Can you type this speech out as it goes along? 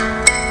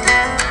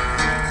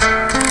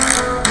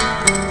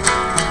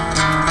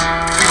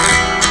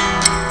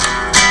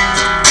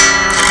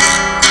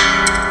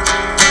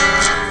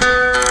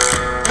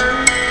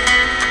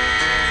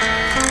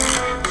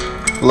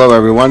Hello,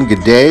 everyone.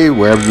 Good day,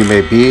 wherever you may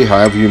be,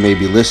 however you may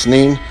be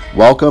listening.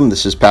 Welcome.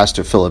 This is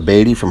Pastor Philip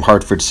Beatty from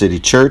Hartford City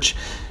Church,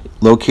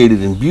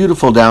 located in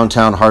beautiful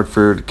downtown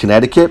Hartford,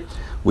 Connecticut.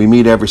 We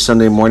meet every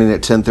Sunday morning at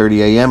 10:30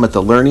 a.m. at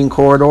the Learning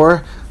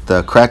Corridor,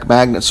 the Crack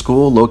Magnet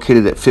School,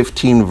 located at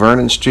 15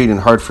 Vernon Street in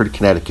Hartford,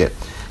 Connecticut.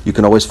 You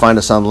can always find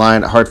us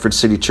online at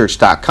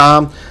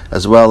hartfordcitychurch.com,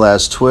 as well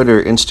as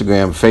Twitter,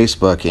 Instagram,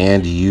 Facebook,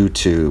 and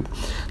YouTube.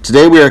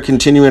 Today we are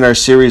continuing our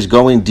series,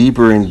 Going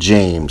Deeper in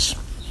James.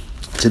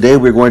 Today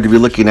we're going to be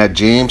looking at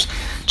James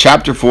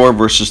chapter 4,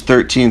 verses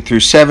 13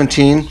 through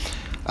 17,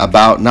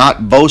 about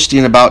not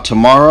boasting about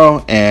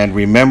tomorrow and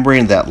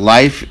remembering that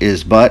life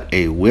is but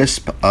a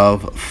wisp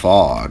of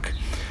fog.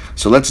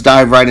 So let's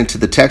dive right into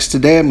the text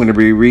today. I'm going to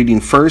be reading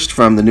first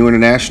from the New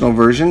International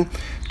Version,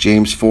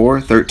 James 4,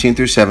 13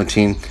 through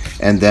 17,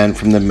 and then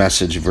from the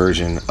Message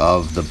version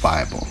of the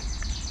Bible.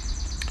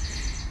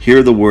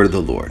 Hear the word of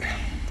the Lord.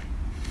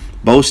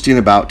 Boasting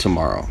about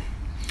tomorrow.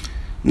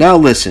 Now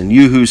listen,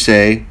 you who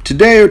say,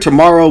 today or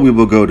tomorrow we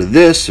will go to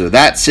this or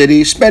that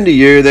city, spend a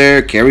year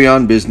there, carry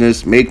on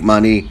business, make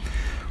money.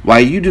 Why,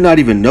 you do not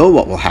even know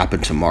what will happen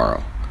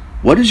tomorrow.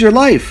 What is your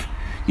life?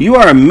 You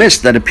are a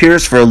mist that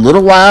appears for a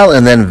little while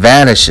and then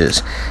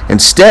vanishes.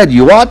 Instead,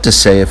 you ought to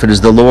say, if it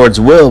is the Lord's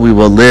will, we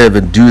will live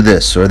and do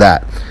this or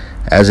that.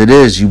 As it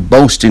is, you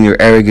boast in your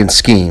arrogant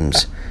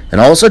schemes,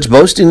 and all such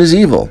boasting is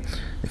evil.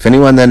 If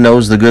anyone then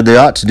knows the good they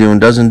ought to do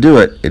and doesn't do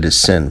it, it is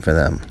sin for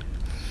them.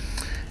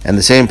 And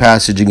the same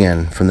passage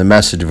again from the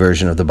Message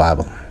version of the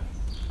Bible.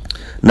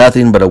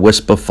 Nothing but a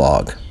wisp of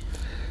fog.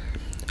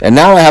 And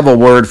now I have a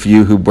word for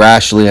you who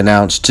brashly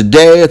announce,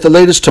 today, at the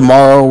latest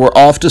tomorrow, we're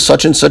off to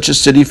such and such a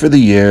city for the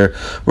year.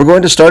 We're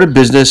going to start a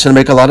business and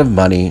make a lot of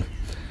money.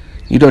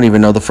 You don't even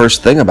know the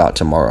first thing about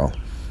tomorrow.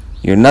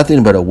 You're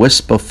nothing but a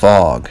wisp of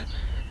fog,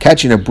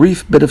 catching a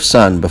brief bit of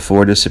sun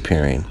before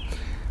disappearing.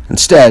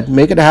 Instead,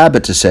 make it a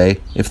habit to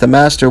say, if the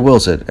Master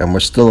wills it and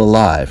we're still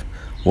alive,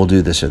 we'll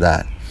do this or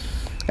that.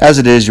 As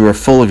it is, you are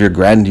full of your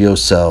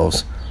grandiose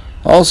selves.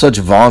 All such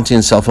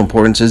vaunting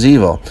self-importance is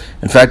evil.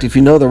 In fact, if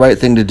you know the right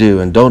thing to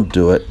do and don't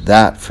do it,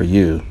 that for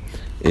you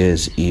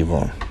is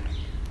evil.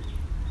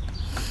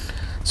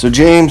 So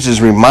James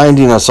is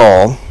reminding us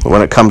all,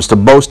 when it comes to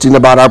boasting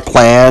about our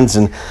plans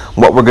and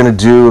what we're going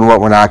to do and what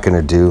we're not going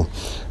to do,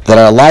 that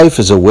our life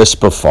is a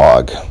wisp of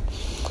fog.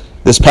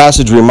 This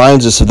passage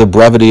reminds us of the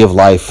brevity of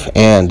life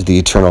and the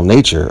eternal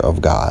nature of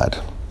God.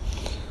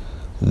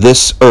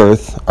 This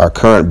earth, our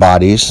current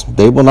bodies,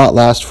 they will not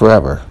last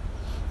forever,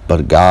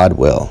 but God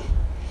will.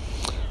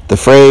 The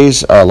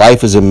phrase, our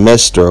life is a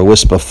mist or a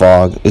wisp of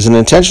fog, is an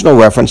intentional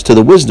reference to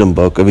the wisdom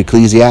book of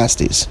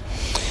Ecclesiastes.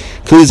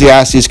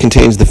 Ecclesiastes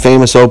contains the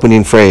famous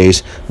opening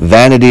phrase,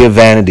 vanity of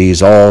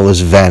vanities, all is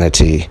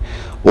vanity,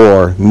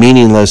 or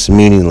meaningless,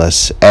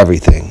 meaningless,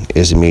 everything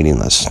is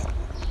meaningless.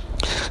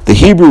 The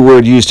Hebrew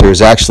word used here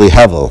is actually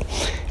hevel,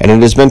 and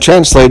it has been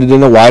translated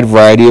in a wide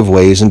variety of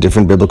ways in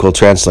different biblical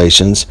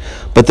translations,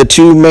 but the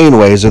two main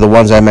ways are the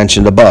ones I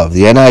mentioned above.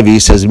 The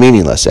NIV says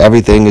meaningless,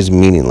 everything is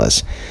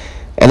meaningless.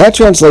 And that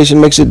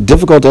translation makes it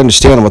difficult to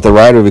understand what the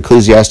writer of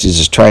Ecclesiastes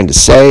is trying to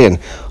say and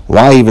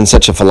why even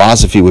such a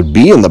philosophy would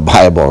be in the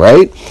Bible,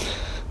 right?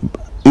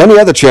 Many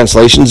other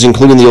translations,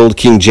 including the Old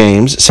King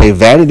James, say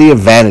vanity of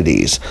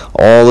vanities,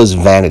 all is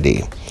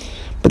vanity.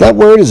 But that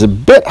word is a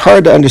bit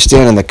hard to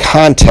understand in the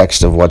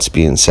context of what's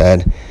being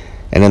said.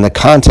 And in the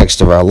context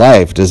of our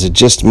life, does it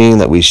just mean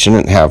that we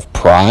shouldn't have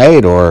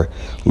pride or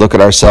look at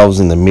ourselves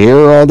in the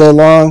mirror all day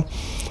long?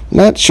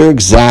 Not sure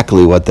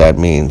exactly what that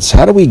means.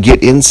 How do we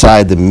get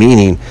inside the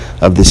meaning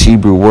of this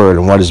Hebrew word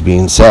and what is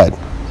being said?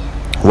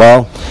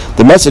 Well,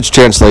 the Message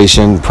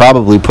translation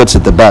probably puts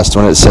it the best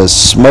when it says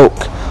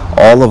smoke.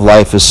 All of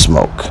life is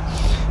smoke.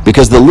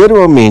 Because the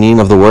literal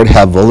meaning of the word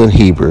hevel in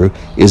Hebrew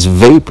is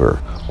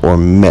vapor or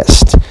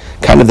mist.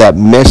 Kind of that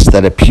mist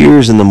that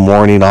appears in the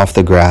morning off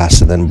the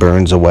grass and then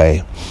burns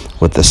away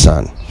with the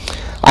sun.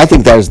 I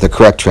think that is the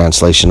correct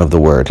translation of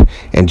the word,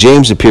 and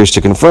James appears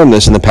to confirm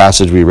this in the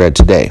passage we read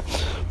today.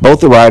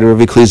 Both the writer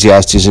of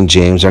Ecclesiastes and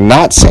James are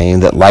not saying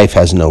that life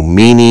has no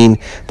meaning,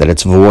 that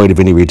it's void of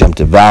any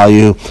redemptive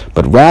value,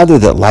 but rather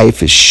that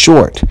life is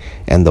short,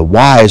 and the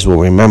wise will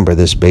remember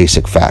this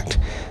basic fact.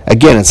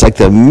 Again, it's like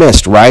the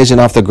mist rising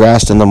off the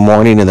grass in the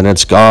morning and then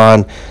it's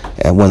gone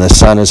and when the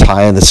sun is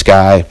high in the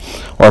sky.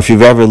 Or if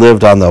you've ever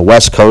lived on the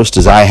West Coast,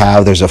 as I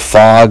have, there's a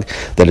fog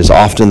that is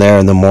often there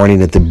in the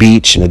morning at the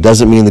beach, and it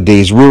doesn't mean the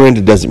day's ruined.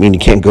 It doesn't mean you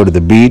can't go to the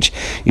beach.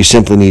 You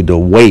simply need to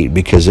wait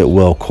because it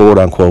will,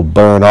 quote-unquote,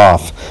 burn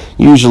off,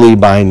 usually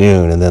by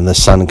noon, and then the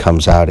sun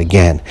comes out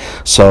again.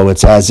 So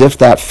it's as if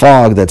that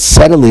fog that's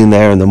settling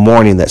there in the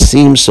morning that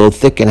seems so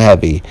thick and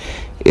heavy,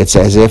 it's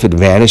as if it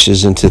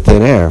vanishes into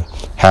thin air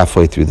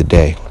halfway through the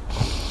day.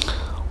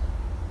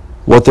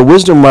 What the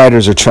wisdom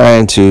writers are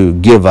trying to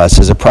give us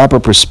is a proper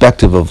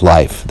perspective of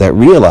life that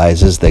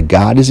realizes that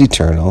God is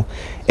eternal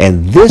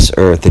and this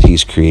earth that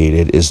he's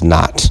created is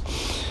not.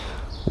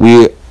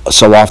 We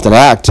so often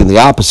act in the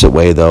opposite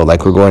way, though,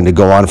 like we're going to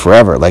go on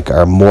forever, like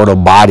our mortal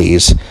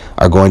bodies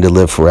are going to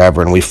live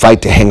forever, and we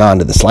fight to hang on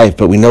to this life,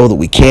 but we know that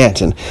we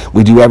can't, and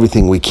we do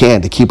everything we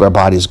can to keep our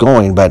bodies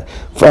going. But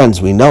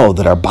friends, we know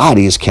that our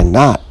bodies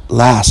cannot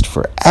last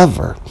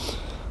forever,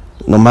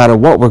 no matter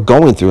what we're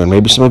going through. And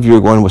maybe some of you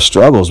are going with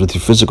struggles with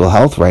your physical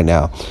health right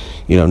now.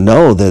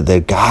 Know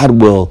that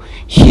God will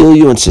heal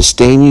you and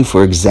sustain you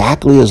for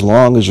exactly as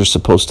long as you're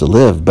supposed to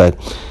live. But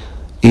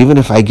even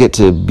if I get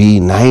to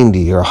be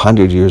 90 or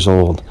 100 years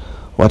old,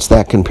 what's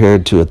that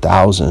compared to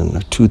 1,000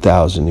 or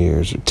 2,000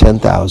 years or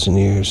 10,000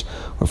 years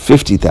or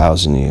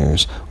 50,000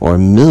 years or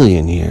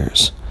 1,000,000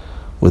 years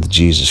with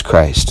Jesus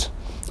Christ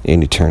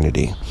in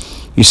eternity?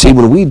 You see,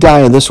 when we die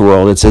in this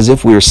world, it's as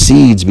if we're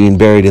seeds being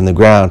buried in the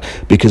ground,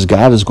 because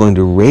God is going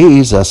to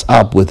raise us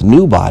up with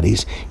new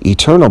bodies,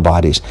 eternal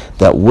bodies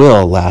that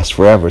will last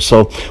forever.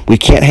 So we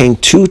can't hang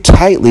too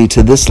tightly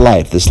to this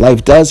life. This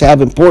life does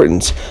have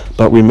importance,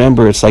 but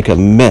remember, it's like a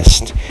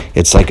mist.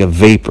 It's like a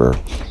vapor.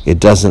 It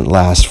doesn't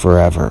last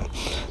forever.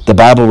 The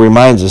Bible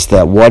reminds us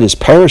that what is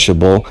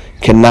perishable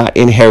cannot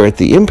inherit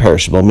the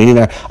imperishable, meaning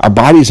our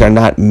bodies are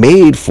not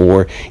made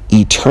for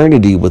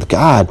eternity with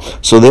God.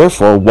 So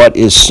therefore, what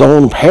is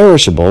sown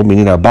perishable,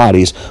 meaning our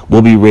bodies,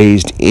 will be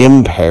raised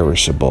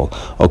imperishable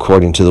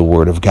according to the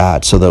Word of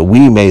God, so that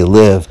we may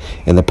live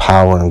in the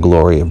power and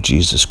glory of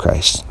Jesus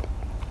Christ.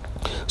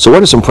 So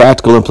what are some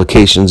practical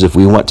implications, if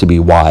we want to be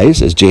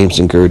wise, as James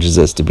encourages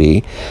us to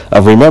be,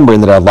 of remembering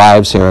that our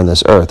lives here on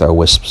this earth are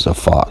wisps of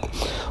fog?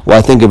 Well,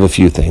 I think of a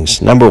few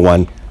things. Number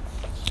one,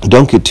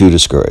 don't get too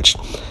discouraged.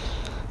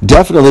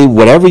 Definitely,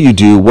 whatever you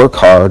do, work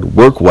hard,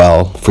 work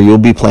well, for you'll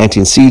be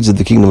planting seeds of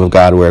the kingdom of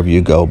God wherever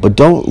you go. But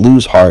don't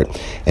lose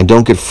heart, and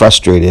don't get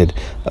frustrated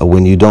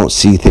when you don't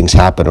see things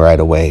happen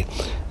right away.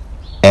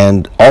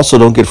 And also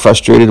don't get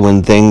frustrated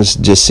when things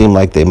just seem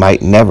like they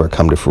might never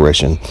come to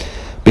fruition,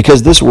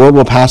 because this world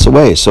will pass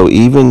away. So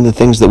even the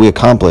things that we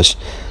accomplish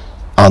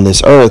on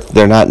this earth,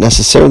 they're not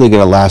necessarily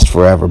going to last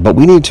forever, but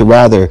we need to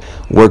rather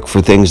work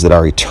for things that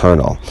are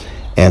eternal.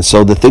 And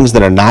so the things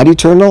that are not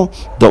eternal,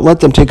 don't let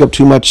them take up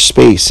too much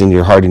space in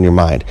your heart and your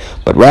mind,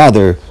 but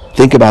rather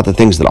think about the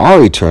things that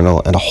are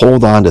eternal and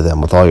hold on to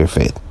them with all your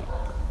faith.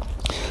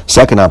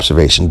 Second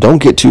observation,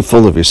 don't get too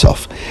full of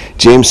yourself.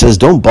 James says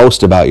don't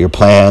boast about your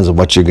plans and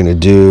what you're going to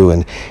do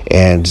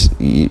and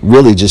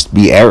really just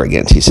be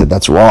arrogant. He said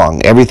that's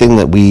wrong. Everything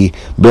that we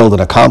build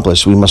and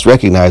accomplish, we must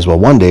recognize will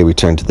one day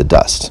return to the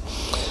dust.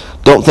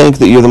 Don't think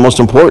that you're the most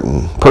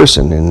important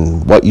person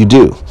in what you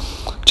do.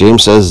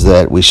 James says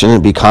that we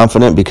shouldn't be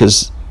confident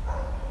because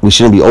we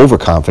shouldn't be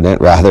overconfident,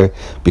 rather,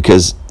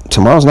 because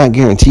tomorrow's not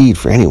guaranteed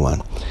for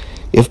anyone.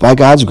 If by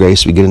God's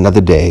grace we get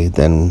another day,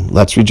 then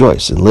let's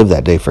rejoice and live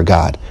that day for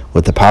God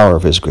with the power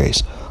of His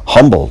grace,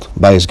 humbled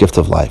by His gift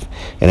of life,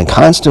 and in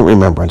constant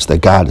remembrance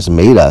that God has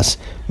made us,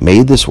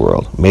 made this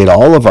world, made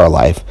all of our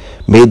life,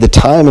 made the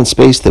time and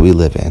space that we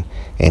live in,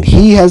 and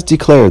He has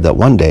declared that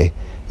one day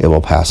it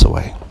will pass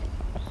away.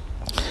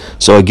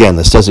 So again,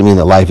 this doesn't mean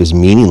that life is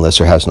meaningless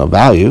or has no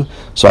value.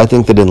 So I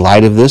think that in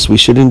light of this, we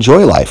should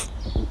enjoy life.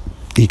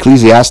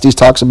 Ecclesiastes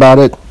talks about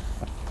it.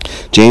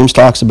 James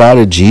talks about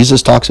it.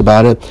 Jesus talks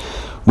about it.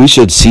 We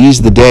should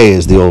seize the day,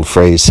 as the old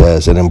phrase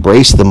says, and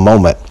embrace the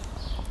moment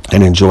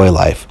and enjoy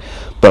life.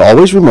 But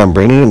always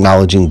remembering and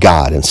acknowledging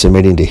God and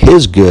submitting to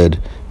His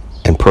good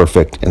and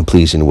perfect and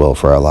pleasing will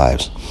for our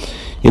lives.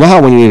 You know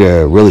how when you eat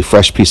a really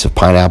fresh piece of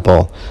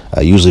pineapple,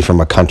 usually from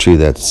a country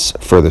that's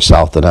further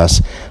south than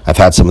us? I've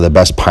had some of the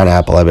best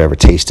pineapple I've ever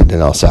tasted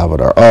in El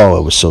Salvador. Oh,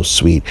 it was so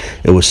sweet.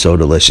 It was so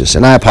delicious.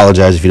 And I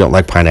apologize if you don't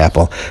like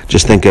pineapple.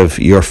 Just think of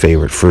your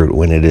favorite fruit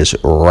when it is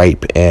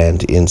ripe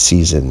and in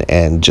season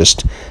and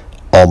just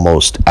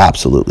almost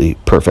absolutely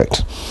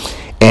perfect.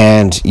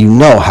 And you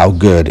know how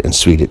good and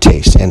sweet it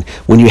tastes. And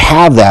when you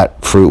have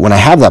that fruit, when I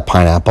have that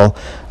pineapple,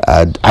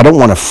 I don't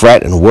want to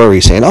fret and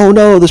worry saying, oh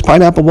no, this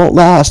pineapple won't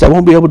last. I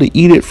won't be able to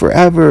eat it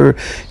forever.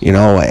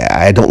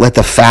 I don't let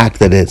the fact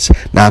that it's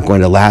not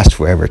going to last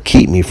forever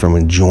keep me from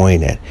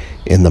enjoying it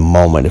in the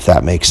moment, if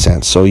that makes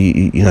sense. So,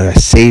 I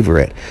savor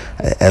it.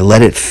 I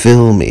let it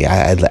fill me.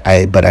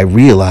 But I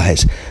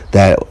realize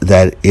that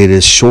it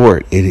is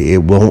short.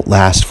 It won't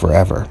last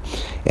forever.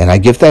 And I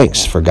give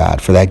thanks for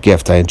God for that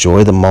gift. I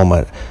enjoy the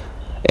moment.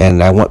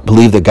 And I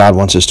believe that God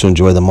wants us to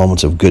enjoy the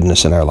moments of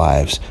goodness in our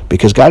lives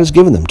because God has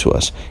given them to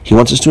us. He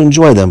wants us to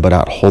enjoy them, but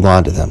not hold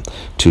on to them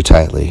too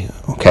tightly.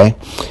 Okay?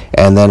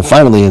 And then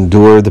finally,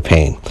 endure the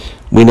pain.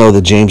 We know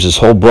that James's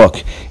whole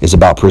book is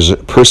about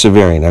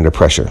persevering under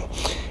pressure.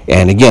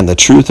 And again, the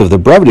truth of the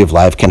brevity of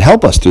life can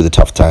help us through the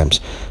tough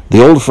times.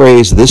 The old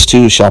phrase, this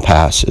too shall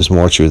pass, is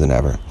more true than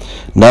ever.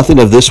 Nothing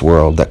of this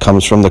world that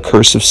comes from the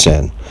curse of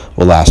sin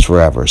will last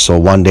forever. So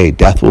one day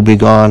death will be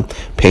gone,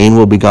 pain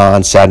will be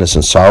gone, sadness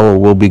and sorrow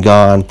will be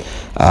gone.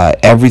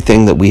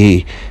 Everything that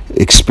we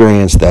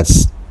experience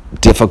that's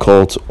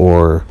difficult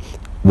or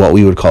what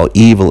we would call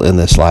evil in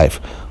this life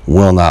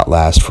will not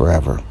last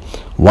forever.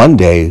 One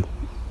day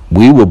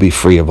we will be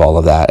free of all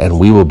of that, and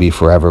we will be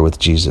forever with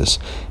Jesus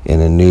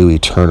in a new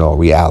eternal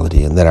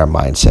reality, and then our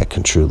mindset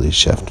can truly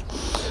shift.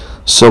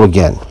 So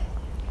again,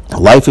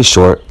 Life is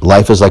short.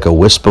 Life is like a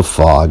wisp of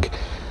fog.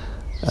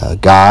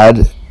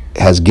 God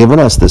has given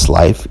us this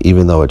life,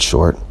 even though it's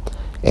short,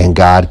 and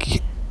God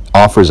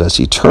offers us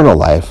eternal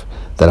life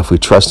that if we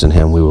trust in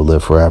him, we will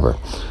live forever.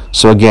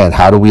 So again,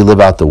 how do we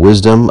live out the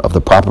wisdom of the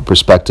proper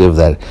perspective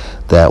that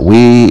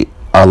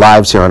our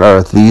lives here on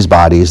earth, these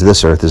bodies,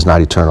 this earth is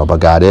not eternal, but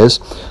God is?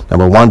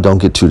 Number one, don't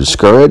get too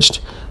discouraged.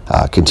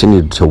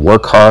 Continue to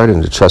work hard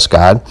and to trust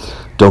God.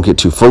 Don't get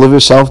too full of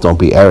yourself. Don't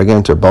be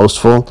arrogant or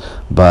boastful,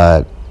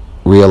 but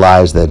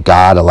realize that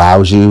God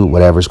allows you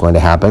whatever's going to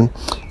happen.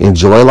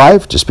 Enjoy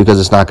life just because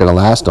it's not going to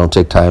last.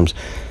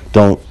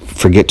 Don't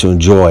forget to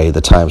enjoy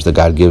the times that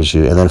God gives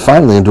you. And then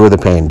finally, endure the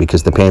pain,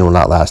 because the pain will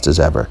not last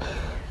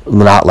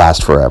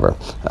forever.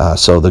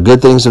 So the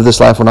good things of this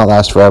life will not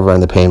last forever,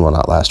 and the pain will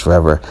not last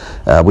forever.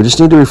 We just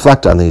need to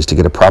reflect on these to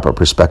get a proper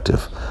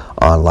perspective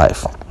on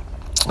life.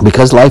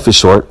 Because life is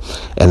short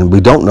and we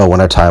don't know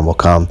when our time will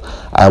come,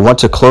 I want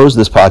to close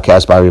this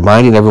podcast by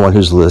reminding everyone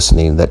who's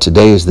listening that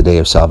today is the day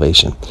of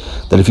salvation.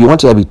 That if you want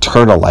to have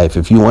eternal life,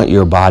 if you want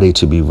your body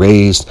to be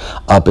raised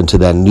up into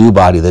that new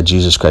body that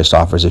Jesus Christ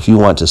offers, if you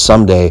want to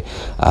someday,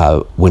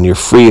 when you're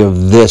free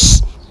of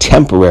this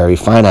temporary,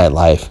 finite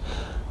life,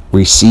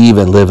 receive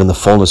and live in the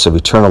fullness of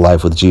eternal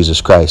life with Jesus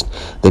Christ,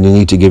 then you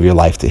need to give your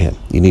life to him.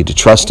 You need to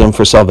trust him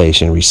for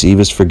salvation, receive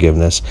his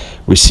forgiveness,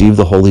 receive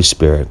the Holy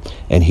Spirit,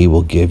 and he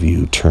will give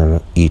you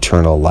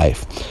eternal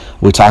life.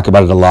 We talk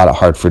about it a lot at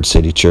Hartford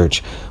City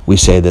Church. We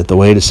say that the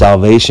way to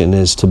salvation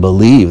is to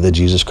believe that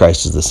Jesus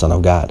Christ is the Son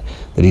of God,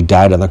 that he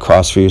died on the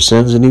cross for your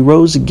sins, and he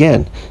rose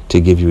again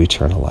to give you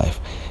eternal life.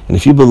 And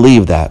if you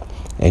believe that,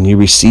 and you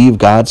receive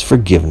God's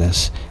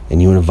forgiveness, and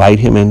you invite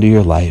him into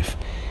your life,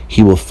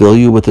 he will fill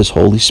you with his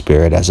Holy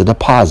Spirit as a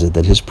deposit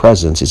that his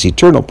presence, his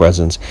eternal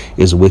presence,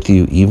 is with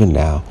you even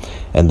now.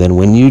 And then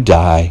when you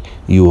die,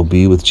 you will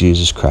be with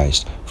Jesus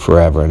Christ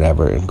forever and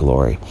ever in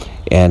glory.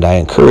 And I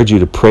encourage you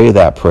to pray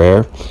that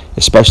prayer,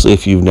 especially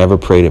if you've never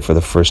prayed it for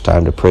the first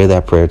time, to pray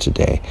that prayer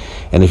today.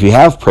 And if you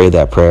have prayed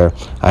that prayer,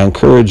 I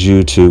encourage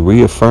you to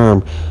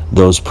reaffirm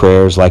those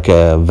prayers like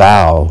a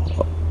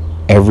vow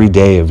every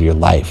day of your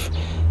life.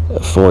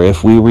 For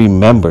if we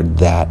remembered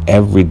that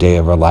every day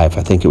of our life,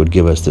 I think it would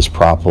give us this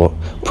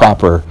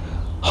proper,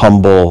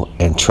 humble,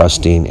 and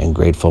trusting and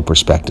grateful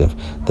perspective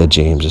that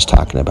James is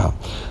talking about.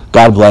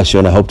 God bless you,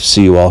 and I hope to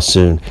see you all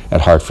soon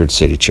at Hartford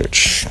City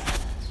Church.